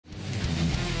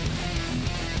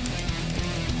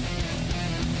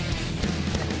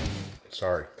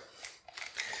Sorry.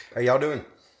 How y'all doing?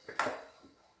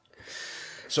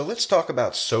 So let's talk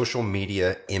about social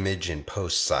media image and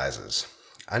post sizes.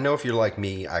 I know if you're like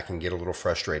me, I can get a little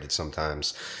frustrated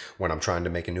sometimes when I'm trying to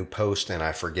make a new post and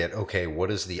I forget, okay, what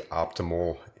is the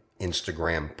optimal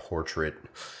Instagram portrait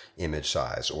image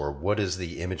size, or what is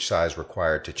the image size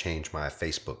required to change my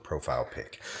Facebook profile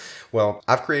pic? Well,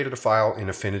 I've created a file in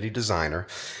Affinity Designer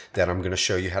that I'm going to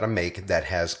show you how to make that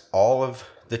has all of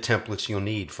the templates you'll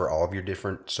need for all of your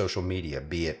different social media,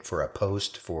 be it for a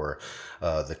post, for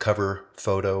the cover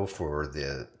photo, for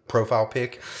the profile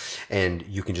pic. And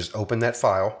you can just open that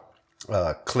file,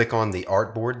 click on the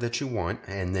artboard that you want,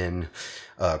 and then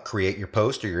create your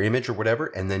post or your image or whatever,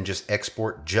 and then just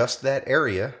export just that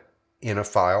area in a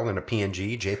file, in a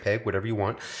PNG, JPEG, whatever you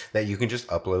want, that you can just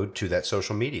upload to that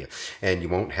social media. And you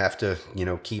won't have to,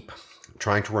 keep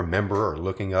trying to remember or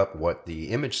looking up what the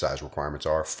image size requirements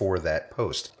are for that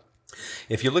post.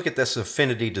 If you look at this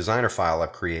Affinity Designer file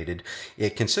I've created,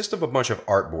 it consists of a bunch of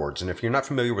artboards. And if you're not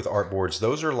familiar with artboards,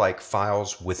 those are like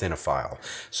files within a file.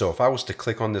 So if I was to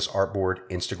click on this artboard,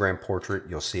 Instagram portrait,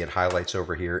 you'll see it highlights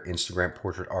over here, Instagram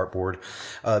portrait artboard.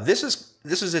 This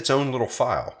is its own little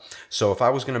file. So if I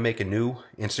was going to make a new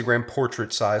Instagram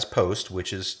portrait size post,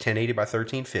 which is 1080 by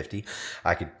 1350,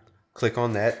 I could click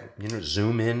on that,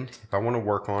 zoom in if I want to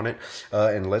work on it.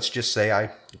 And let's just say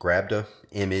I grabbed a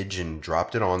image and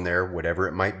dropped it on there, whatever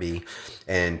it might be,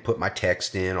 and put my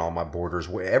text in, all my borders,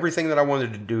 everything that I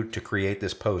wanted to do to create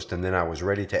this post, and then I was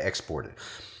ready to export it.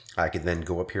 I could then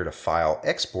go up here to File,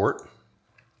 Export,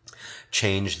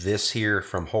 change this here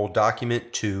from whole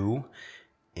document to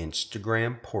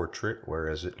Instagram portrait. Where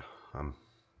is it?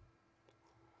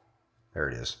 There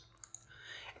it is.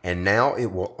 And now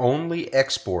it will only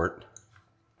export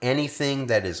anything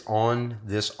that is on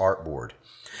this artboard.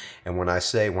 And when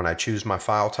I choose my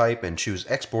file type and choose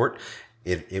export,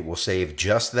 it will save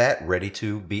just that, ready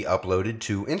to be uploaded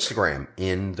to Instagram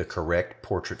in the correct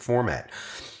portrait format.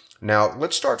 Now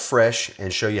let's start fresh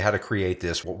and show you how to create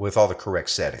this with all the correct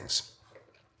settings.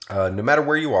 No matter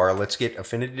where you are, let's get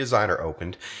Affinity Designer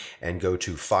opened and go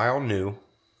to File, New.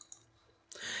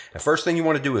 The first thing you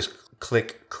want to do is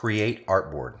click Create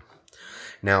Artboard.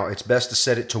 Now, it's best to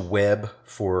set it to web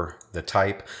for the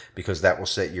type, because that will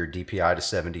set your DPI to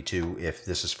 72 if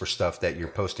this is for stuff that you're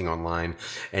posting online.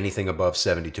 Anything above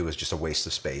 72 is just a waste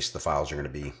of space. The files are going to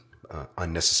be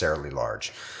unnecessarily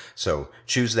large. So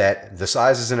choose that. The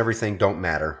sizes and everything don't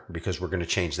matter because we're going to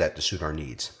change that to suit our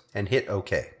needs. And hit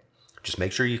OK. Just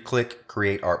make sure you click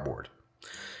Create Artboard.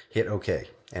 Hit OK.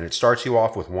 And it starts you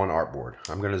off with one artboard.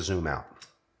 I'm going to zoom out.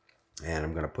 And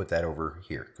I'm going to put that over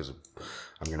here because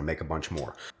I'm going to make a bunch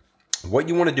more. What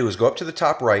you want to do is go up to the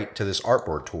top right to this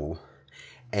artboard tool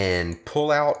and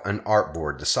pull out an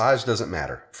artboard. The size doesn't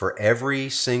matter for every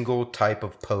single type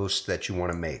of post that you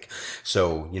want to make.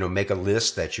 So, make a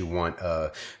list that you want.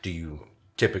 Do you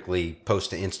typically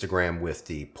post to Instagram with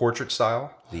the portrait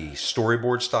style, the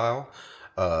storyboard style,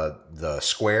 the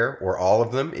square, or all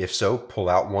of them? If so, pull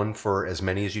out one for as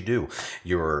many as you do.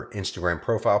 Your Instagram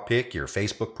profile pic, your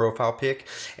Facebook profile pic.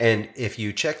 And if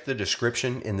you check the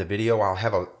description in the video,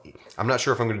 I'm not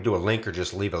sure if I'm going to do a link or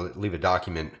just leave a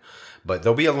document, but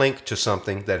there'll be a link to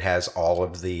something that has all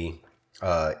of the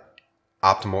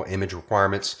optimal image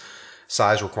requirements,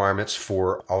 size requirements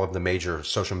for all of the major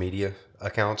social media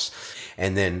accounts.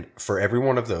 And then for every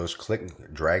one of those,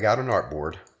 drag out an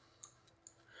artboard,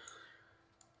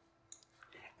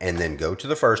 and then go to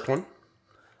the first one,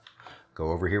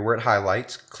 go over here where it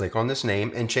highlights, click on this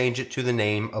name, and change it to the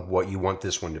name of what you want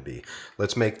this one to be.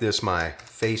 Let's make this my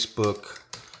Facebook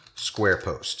square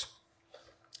post.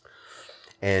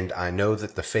 And I know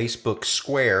that the Facebook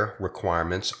square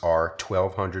requirements are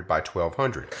 1200 by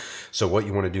 1200. So what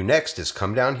you want to do next is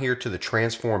come down here to the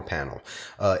transform panel.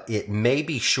 It may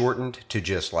be shortened to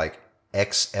just like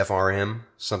XFRM,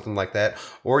 something like that,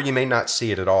 or you may not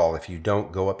see it at all. If you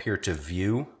don't, go up here to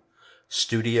View,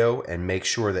 Studio, and make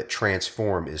sure that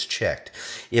Transform is checked.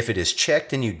 If it is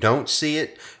checked and you don't see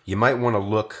it, you might want to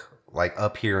look like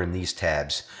up here in these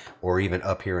tabs, or even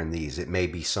up here in these. It may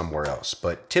be somewhere else,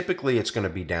 but typically it's going to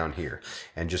be down here.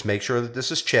 And just make sure that this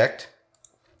is checked,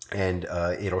 and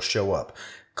it'll show up.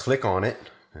 Click on it.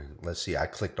 Let's see, I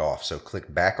clicked off. So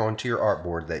click back onto your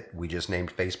artboard that we just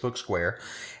named Facebook Square.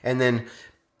 And then,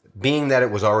 being that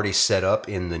it was already set up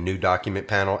in the new document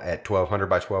panel at 1200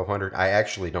 by 1200, I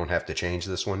actually don't have to change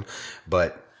this one,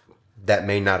 but that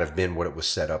may not have been what it was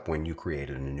set up when you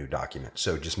created a new document.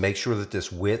 So just make sure that this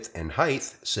width and height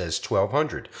says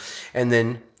 1200. And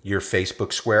then your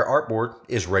Facebook Square artboard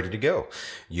is ready to go.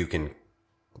 You can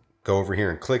go over here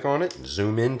and click on it,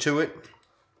 zoom into it,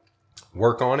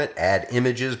 Work on it, add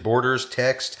images, borders,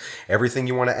 text, everything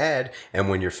you want to add, and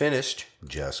when you're finished,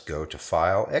 just go to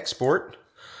File, Export.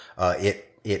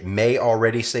 It may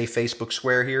already say Facebook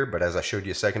Square here, but as I showed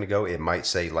you a second ago, it might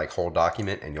say like whole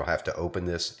document, and you'll have to open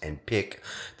this and pick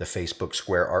the Facebook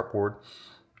Square artboard.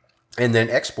 And then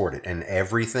export it, and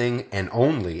everything and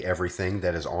only everything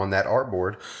that is on that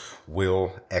artboard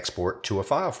will export to a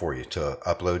file for you to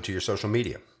upload to your social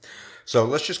media. So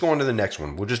let's just go on to the next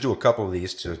one. We'll just do a couple of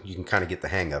these so you can kind of get the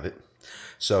hang of it.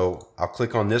 So I'll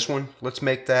click on this one. Let's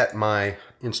make that my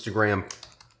Instagram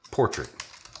portrait.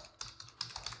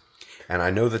 And I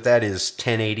know that that is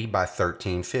 1080 by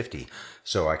 1350.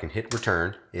 So I can hit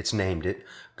return. It's named it.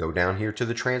 Go down here to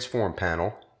the transform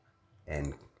panel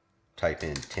and type in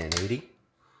 1080.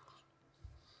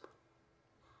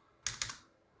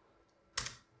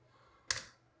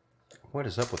 What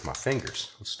is up with my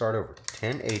fingers? Let's start over.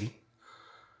 1080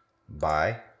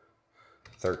 by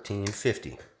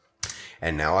 1350.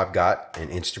 And now I've got an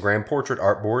Instagram portrait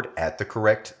artboard at the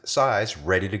correct size,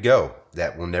 ready to go.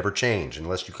 That will never change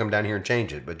unless you come down here and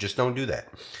change it, but just don't do that.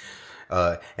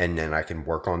 And then I can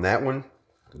work on that one.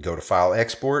 Go to File,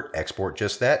 Export, export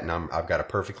just that, and I've got a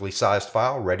perfectly sized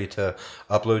file ready to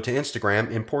upload to Instagram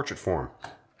in portrait form.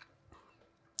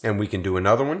 And we can do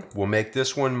another one. We'll make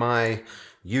this one my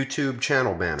YouTube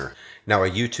channel banner. Now a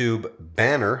YouTube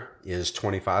banner is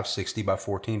 2560 by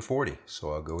 1440.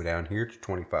 So I'll go down here to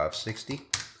 2560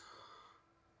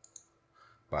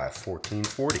 by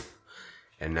 1440.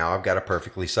 And now I've got a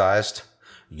perfectly sized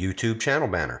YouTube channel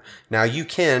banner. Now you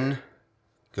can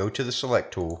go to the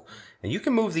select tool and you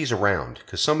can move these around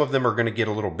because some of them are going to get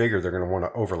a little bigger. They're going to want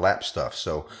to overlap stuff.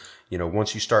 So, you know,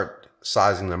 once you start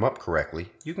sizing them up correctly,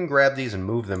 you can grab these and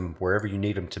move them wherever you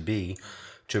need them to be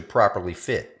to properly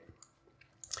fit.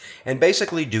 And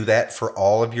basically do that for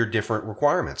all of your different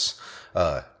requirements.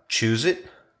 Choose it,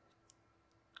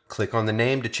 click on the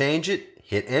name to change it,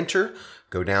 hit enter,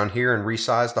 go down here and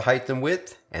resize the height and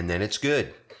width, and then it's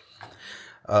good.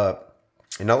 And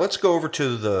now let's go over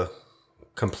to the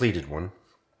completed one.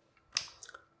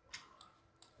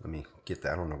 Let me get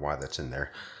that. I don't know why that's in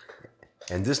there.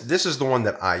 And this is the one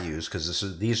that I use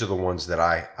because these are the ones that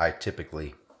I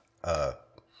typically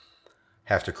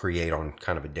have to create on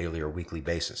kind of a daily or weekly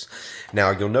basis.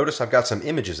 Now you'll notice I've got some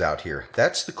images out here.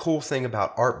 That's the cool thing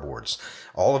about artboards.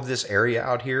 All of this area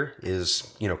out here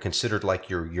is, you know, considered like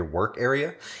your work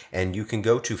area, and you can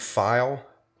go to File,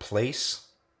 Place.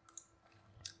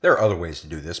 There are other ways to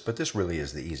do this, but this really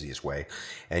is the easiest way.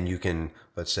 And you can,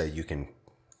 let's say you can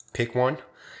pick one,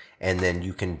 and then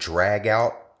you can drag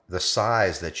out the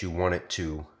size that you want it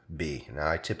to be. Now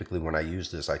I typically, when I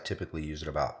use this, I typically use it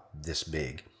about this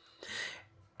big.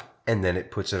 And then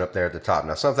it puts it up there at the top.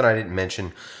 Now something I didn't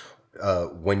mention,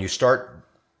 when you start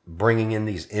bringing in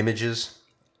these images,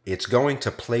 it's going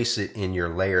to place it in your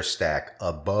layer stack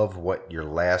above what your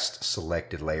last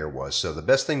selected layer was. So the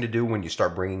best thing to do when you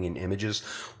start bringing in images,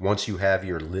 once you have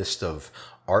your list of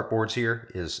artboards here,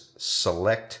 is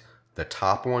select the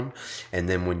top one, and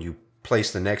then when you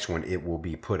place the next one, it will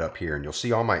be put up here, and you'll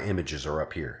see all my images are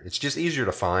up here. It's just easier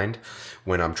to find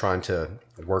when I'm trying to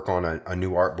work on a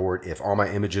new artboard if all my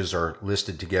images are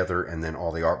listed together and then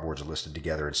all the artboards are listed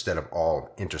together instead of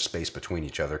all interspaced between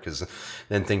each other, because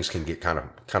then things can get kind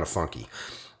of funky.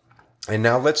 And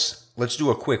now let's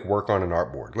do a quick work on an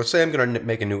artboard. Let's say I'm going to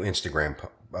make a new Instagram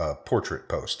portrait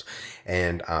post,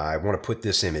 and I want to put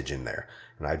this image in there,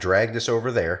 and I drag this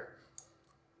over there.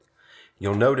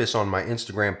 You'll notice on my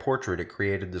Instagram portrait, it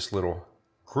created this little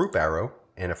group arrow,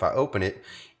 and if I open it,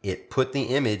 it put the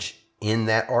image in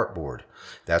that artboard.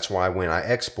 That's why when I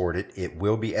export it, it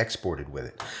will be exported with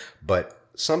it. But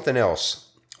something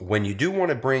else, when you do want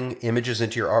to bring images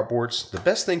into your artboards, the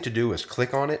best thing to do is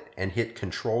click on it and hit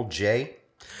Control-J,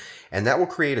 and that will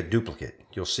create a duplicate.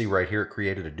 You'll see right here it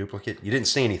created a duplicate. You didn't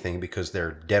see anything because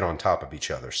they're dead on top of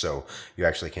each other, so you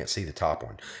actually can't see the top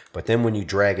one. But then when you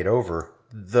drag it over,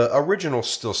 the original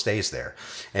still stays there,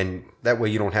 and that way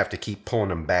you don't have to keep pulling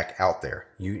them back out there.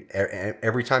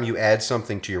 Every time you add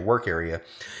something to your work area,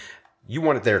 you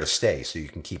want it there to stay so you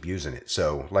can keep using it.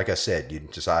 So like I said, you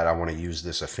decide I want to use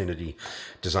this Affinity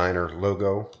designer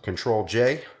logo,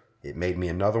 Control-J, it made me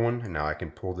another one, and now I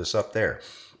can pull this up there.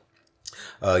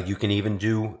 You can even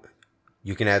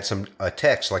add some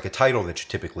text, like a title that you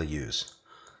typically use.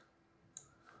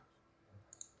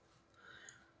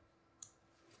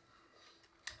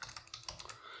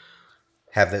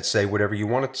 Have that say whatever you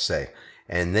want it to say,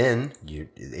 and then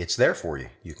it's there for you.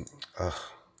 You can.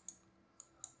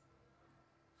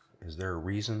 Is there a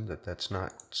reason that that's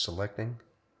not selecting?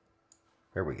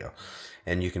 There we go.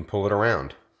 And you can pull it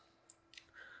around,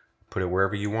 put it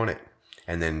wherever you want it.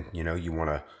 And then, you know, you want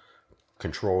to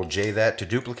Control J that to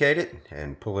duplicate it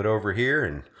and pull it over here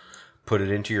and put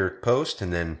it into your post.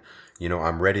 And then, you know,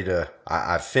 I'm ready to,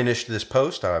 I've finished this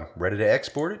post. I'm ready to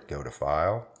export it. Go to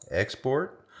File,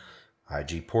 Export,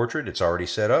 IG Portrait. It's already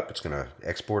set up. It's going to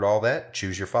export all that.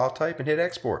 Choose your file type and hit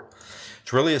Export.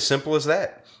 It's really as simple as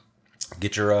that.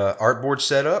 Get your artboard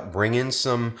set up, bring in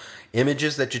some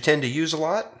images that you tend to use a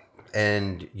lot,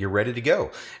 and you're ready to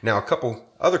go. Now, a couple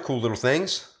other cool little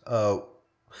things.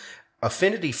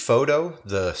 Affinity Photo,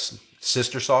 the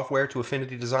sister software to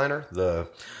Affinity Designer, the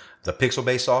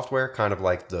pixel-based software, kind of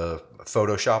like the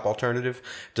Photoshop alternative,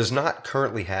 does not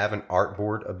currently have an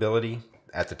artboard ability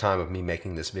at the time of me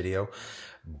making this video,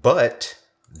 but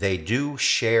they do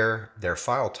share their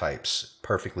file types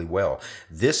perfectly well.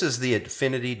 This is the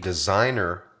Affinity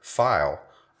Designer file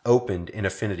opened in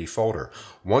Affinity folder.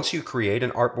 Once you create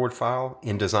an artboard file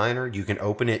in Designer, you can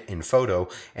open it in Photo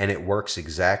and it works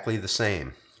exactly the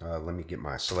same. Let me get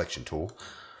my selection tool.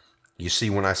 You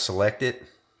see when I select it,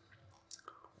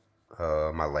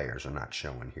 my layers are not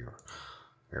showing here.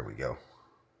 There we go.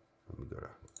 Let me go to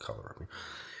color.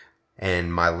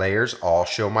 And my layers all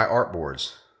show my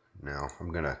artboards. Now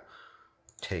I'm going to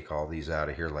take all these out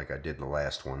of here like I did in the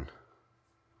last one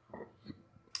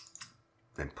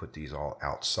and put these all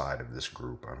outside of this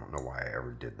group. I don't know why I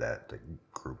ever did that. The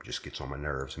group just gets on my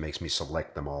nerves. It makes me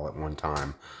select them all at one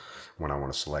time when I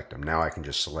want to select them. Now I can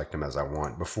just select them as I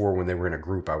want. Before, when they were in a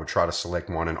group, I would try to select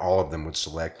one and all of them would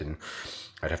select and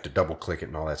I'd have to double click it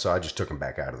and all that. So I just took them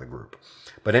back out of the group.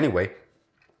 But anyway,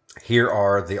 here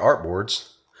are the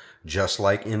artboards just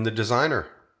like in the Designer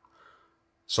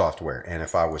software. And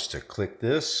if I was to click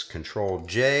this, Control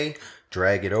J,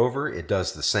 drag it over, it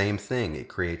does the same thing. It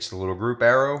creates the little group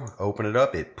arrow, open it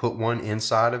up, it put one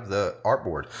inside of the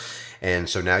artboard. And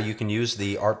so now you can use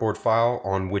the artboard file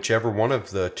on whichever one of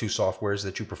the two softwares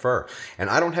that you prefer. And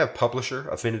I don't have Publisher,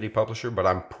 Affinity Publisher, but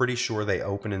I'm pretty sure they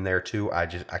open in there too. I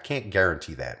can't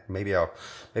guarantee that. Maybe I'll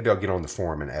get on the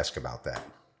forum and ask about that.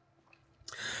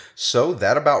 So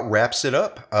that about wraps it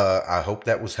up. I hope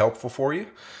that was helpful for you.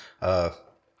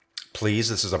 Please,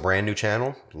 this is a brand new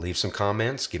channel. Leave some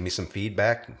comments. Give me some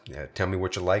feedback. Tell me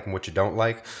what you like and what you don't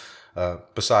like.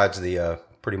 Besides the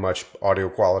pretty much audio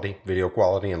quality, video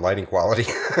quality, and lighting quality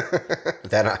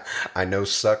that I know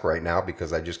suck right now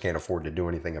because I just can't afford to do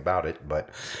anything about it. But,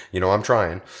 you know, I'm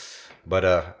trying. But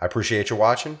I appreciate you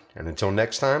watching. And until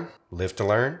next time, live to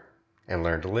learn and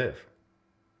learn to live.